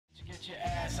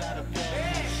inside a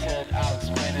bed, he said, I'll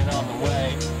explain it on the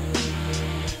way.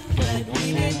 But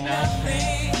we did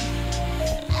nothing.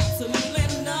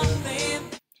 Absolutely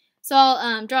nothing. So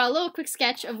I'll draw a little quick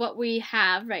sketch of what we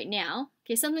have right now.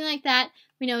 Okay, something like that.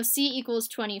 We know C equals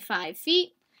 25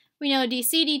 feet. We know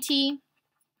dc dt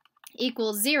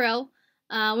equals 0.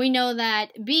 We know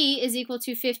that B is equal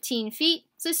to 15 feet.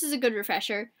 So this is a good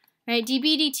refresher, right?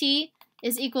 dB dt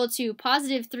is equal to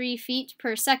positive 3 feet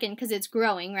per second because it's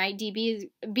growing, right? B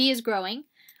is growing.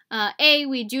 A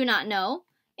we do not know.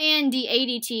 And dA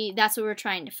dt, that's what we're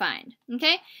trying to find.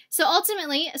 Okay? So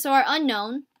ultimately, our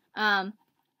unknown,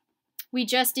 we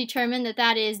just determined that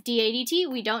that is dA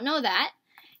dt. We don't know that.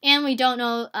 And we don't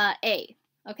know A,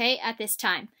 okay, at this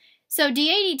time. So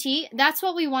dA dt, that's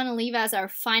what we want to leave as our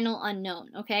final unknown,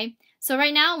 okay? So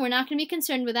right now, we're not going to be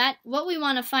concerned with that. What we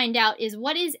want to find out is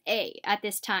what is A at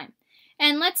this time.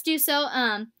 And let's do so.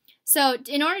 So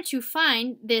in order to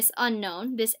find this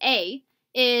unknown, this A,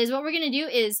 is what we're going to do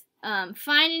is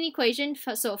find an equation.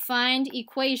 So find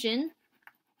equation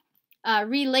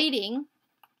relating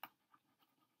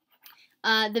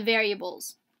the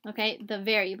variables, okay? The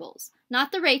variables.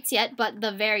 Not the rates yet, but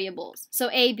the variables. So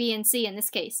A, B, and C in this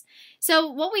case. So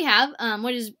what we have,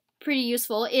 what is pretty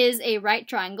useful, is a right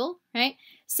triangle, right?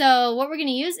 So what we're going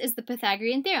to use is the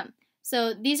Pythagorean theorem.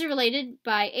 So these are related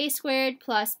by A squared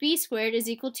plus B squared is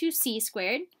equal to C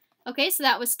squared. Okay, so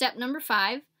that was step number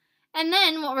 5. And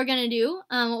then what we're going to do,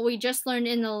 what we just learned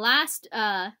in the last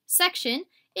section,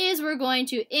 is we're going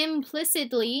to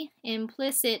implicitly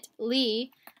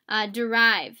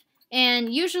derive.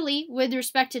 And usually with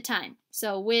respect to time.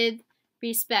 So with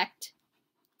respect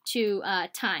to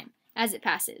time as it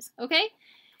passes. Okay?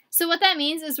 So what that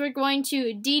means is we're going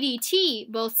to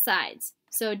ddt both sides.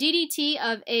 So ddt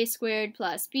of a squared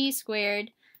plus b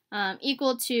squared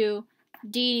equal to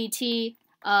ddt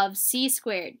of c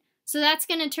squared. So that's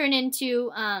going to turn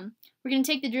into, we're going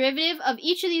to take the derivative of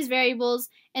each of these variables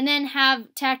and then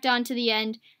have tacked on to the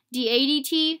end dA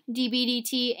dt, dB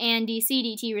dt, and dC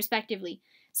dt respectively.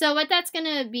 So what that's going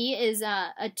to be is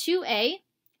a 2a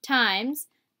times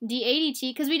dA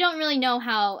dt, because we don't really know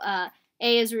how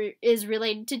a is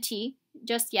related to t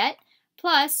just yet,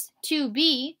 plus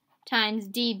 2b times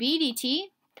dB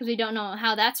dt, because we don't know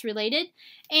how that's related,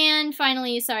 and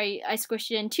finally, sorry, I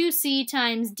squished it in, 2c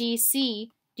times dC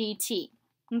dt.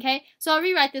 Okay, so I'll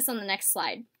rewrite this on the next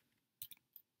slide.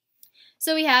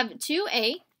 So we have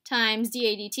 2a times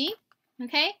dA dt,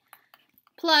 okay,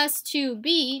 plus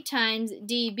 2b times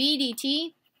dB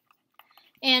dt,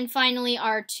 and finally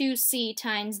our 2c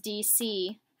times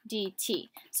dC dt.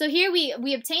 So here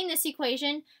we obtain this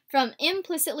equation from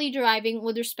implicitly deriving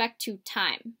with respect to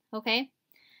time, okay?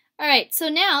 All right, so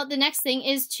now the next thing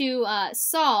is to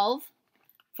solve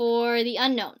for the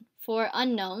unknown,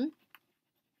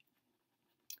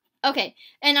 Okay,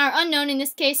 and our unknown, in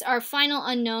this case, our final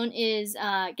unknown is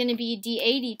going to be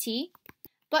dA dt.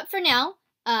 But for now,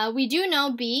 we do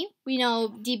know B, we know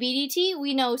dB dt,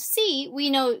 we know C, we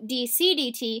know dC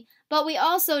dt, but we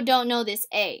also don't know this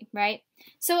A, right?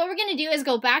 So what we're going to do is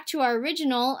go back to our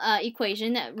original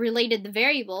equation that related the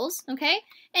variables, okay?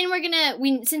 And we're going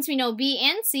to, since we know B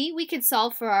and C, we could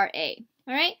solve for our A,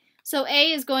 all right? So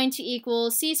A is going to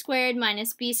equal C squared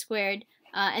minus B squared,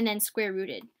 and then square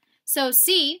rooted. So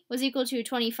C was equal to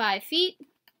 25 feet,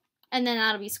 and then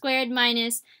that'll be squared,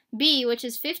 minus B, which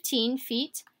is 15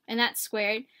 feet, and that's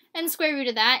squared, and square root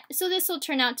of that. So this will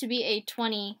turn out to be a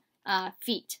 20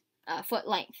 foot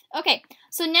length. Okay,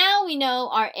 so now we know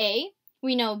our A,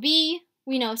 we know B,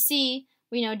 we know C,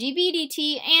 we know dB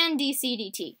dt, and dC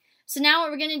dt. So now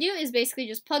what we're going to do is basically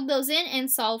just plug those in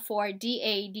and solve for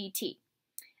dA dt.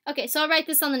 Okay, so I'll write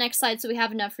this on the next slide so we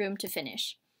have enough room to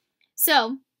finish.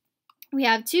 So we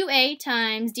have 2a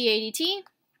times dA dt,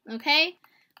 okay,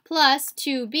 plus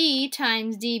 2b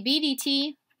times dB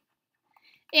dt,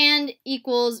 and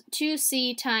equals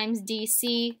 2c times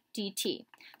dC dt.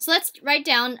 So let's write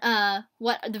down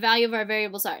what the value of our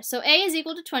variables are. So a is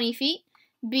equal to 20 feet,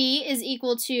 b is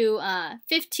equal to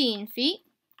 15 feet,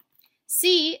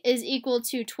 c is equal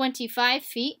to 25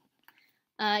 feet,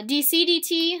 dC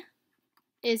dt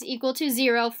is equal to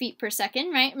 0 feet per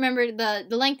second, right? Remember,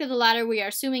 the length of the ladder we are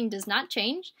assuming does not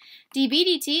change. dB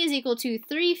dt is equal to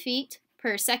 3 feet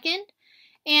per second,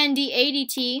 and dA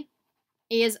dt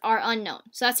is our unknown.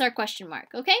 So that's our question mark,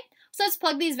 okay? So let's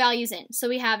plug these values in. So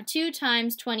we have 2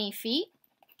 times 20 feet,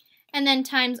 and then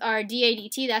times our dA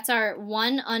dt, that's our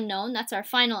one unknown, that's our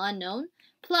final unknown,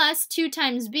 plus 2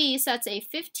 times b, so that's a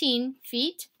 15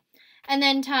 feet, and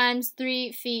then times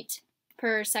 3 feet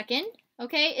per second,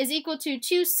 okay, is equal to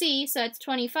 2c, so that's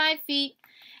 25 feet,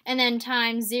 and then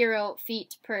times 0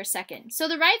 feet per second. So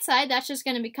the right side, that's just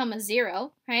going to become a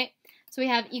 0, right? So we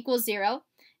have equals 0.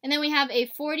 And then we have a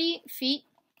 40 feet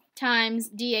times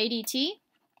dA dt.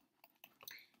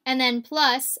 And then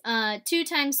plus 2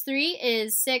 times 3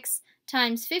 is 6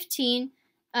 times 15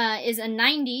 is a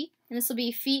 90. And this will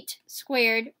be feet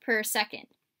squared per second.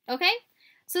 Okay?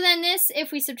 So then this,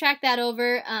 if we subtract that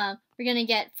over, we're going to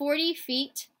get 40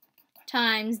 feet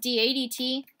times dA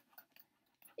dt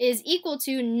is equal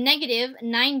to negative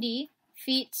 90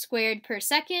 feet squared per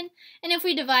second. And if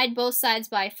we divide both sides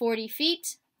by 40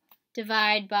 feet,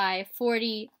 divide by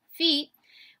 40 feet,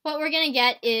 what we're going to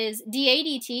get is dA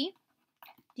dt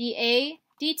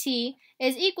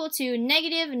is equal to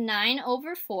negative 9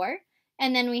 over 4,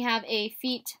 and then we have a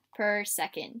feet per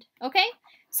second. Okay?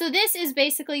 So this is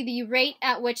basically the rate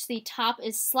at which the top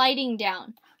is sliding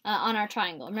down on our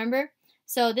triangle, remember?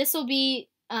 So this will be,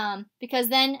 because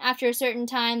then after a certain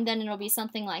time, then it'll be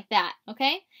something like that,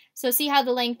 okay? So see how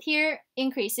the length here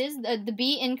increases, the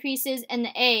B increases, and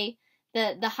the A,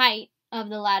 the height of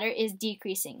the ladder is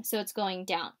decreasing. So it's going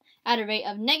down at a rate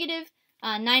of negative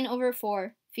 9 over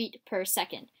 4 feet per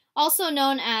second. Also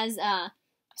known as,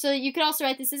 so you could also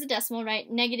write this as a decimal,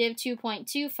 right? Negative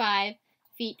 2.25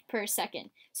 feet per second.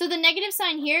 So the negative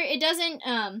sign here, it doesn't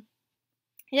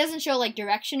show like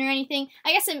direction or anything.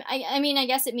 I guess I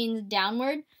guess it means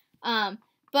downward,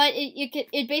 but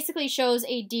it basically shows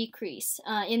a decrease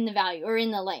in the value or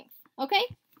in the length. Okay.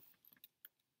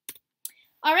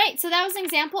 All right. So that was an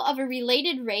example of a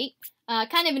related rate,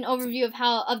 kind of an overview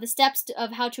of the steps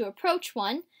of how to approach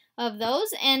one of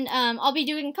those, and I'll be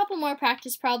doing a couple more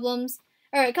practice problems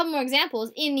or a couple more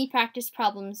examples in the practice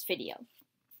problems video.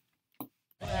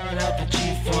 Airing out the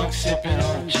G-Funk, sipping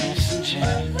on juice and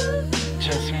gin.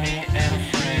 Just me and a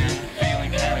friend,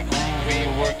 feeling kinda groovy,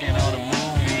 working on a